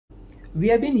We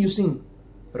have been using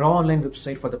Raaonline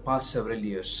website for the past several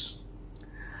years.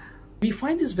 We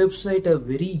find this website a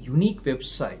very unique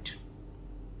website.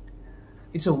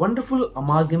 It's a wonderful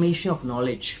amalgamation of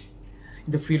knowledge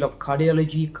in the field of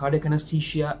cardiology, cardiac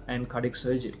anesthesia and cardiac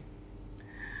surgery,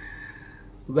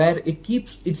 where it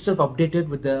keeps itself updated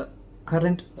with the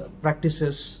current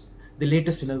practices, the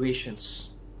latest innovations.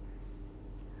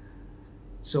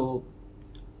 So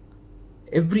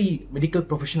every medical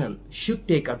professional should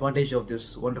take advantage of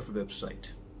this wonderful website.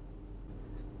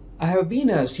 I have been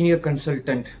a senior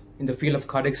consultant in the field of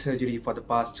cardiac surgery for the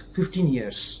past 15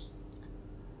 years.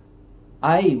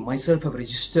 I myself have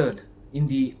registered in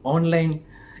the online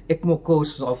ECMO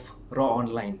course of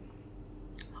Raaonline.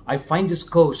 I find this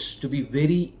course to be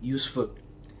very useful